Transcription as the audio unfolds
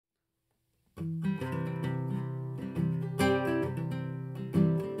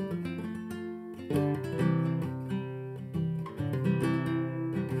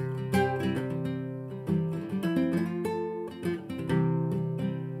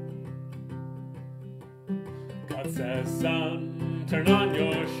God says, son, turn on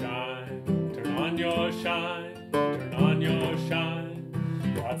your shine, turn on your shine, turn on your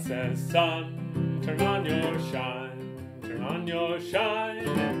shine. God says, son, turn on your shine, turn on your shine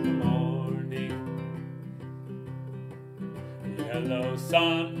in the morning. The yellow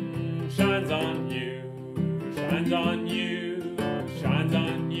sun shines on you, shines on you, shines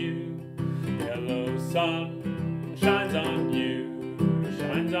on you. The yellow sun shines on you,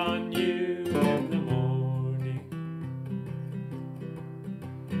 shines on you in the morning.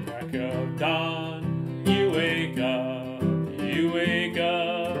 Crack of dawn, you wake up, you wake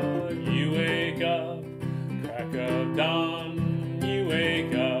up, you wake up. Crack of dawn, you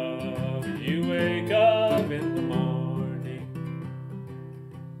wake up, you wake up in the morning.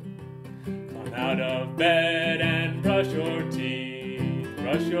 Come out of bed and brush your teeth,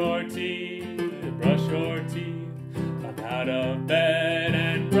 brush your teeth, brush your teeth. Come out of bed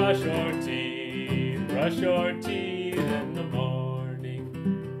and brush your teeth, brush your teeth in the morning.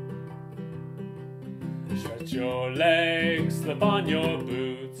 Stretch your legs, slip on your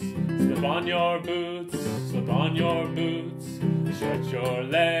boots, slip on your boots, slip on your boots. Stretch your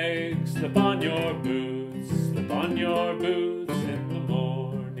legs, slip on your boots, slip on your boots in the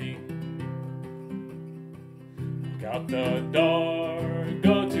morning. Look out the door,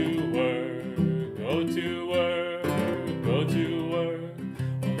 go to work, go to work, go to work.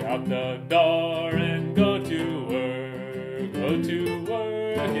 Look out the door and go to work, go to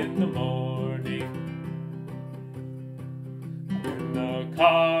work in the morning. In the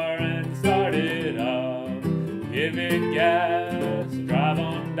car and start it up, give it gas, drive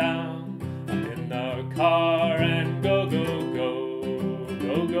on down. I'm in the car and go, go, go,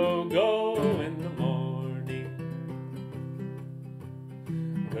 go, go, go in the morning.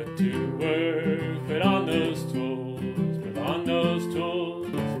 Go to work, put on those tools, put on those tools,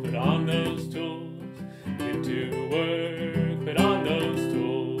 put on those tools. Get to work, put on those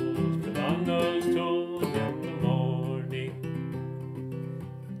tools, put on those tools in the morning.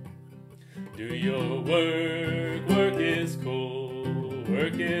 Do your work, work is cool,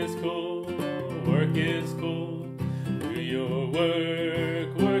 work is cool, work is cool. Do your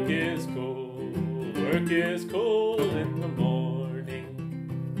work, work is cool, work is cool in the morning.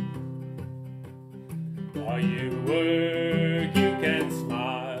 While you work, you can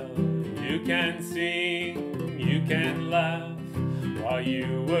smile, you can sing, you can laugh. While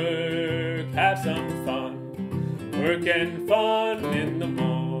you work, have some fun, work and fun in the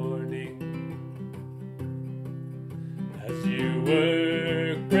morning. As you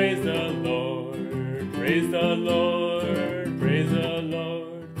work, praise the Lord, praise the Lord, praise the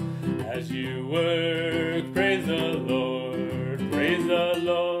Lord. As you work, praise the Lord, praise the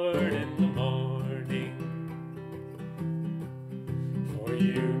Lord in the morning. For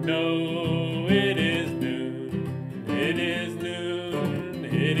you know it is noon, it is noon,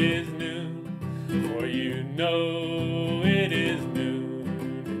 it is noon. For you know it is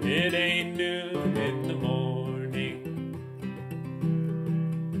noon, it ain't noon in the morning.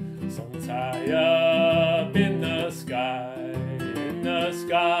 Sun's high up in the sky, in the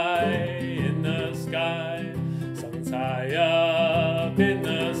sky, in the sky. Sun's high up in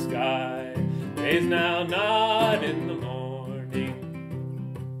the sky, day's now not in the morning.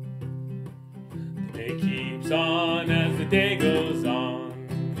 The day keeps on as the day goes on,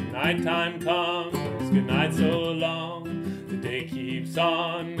 nighttime comes, good night so long. The day keeps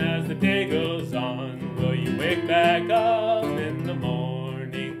on as the day goes on, will you wake back up in the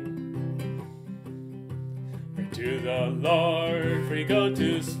morning? Pray to the Lord, for you go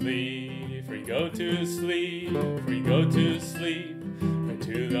to sleep, for you go to sleep, for you go to sleep. Pray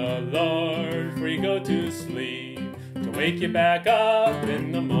to the Lord, for you go to sleep, to wake you back up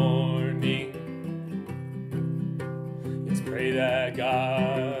in the morning. Let's pray that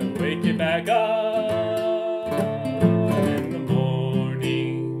God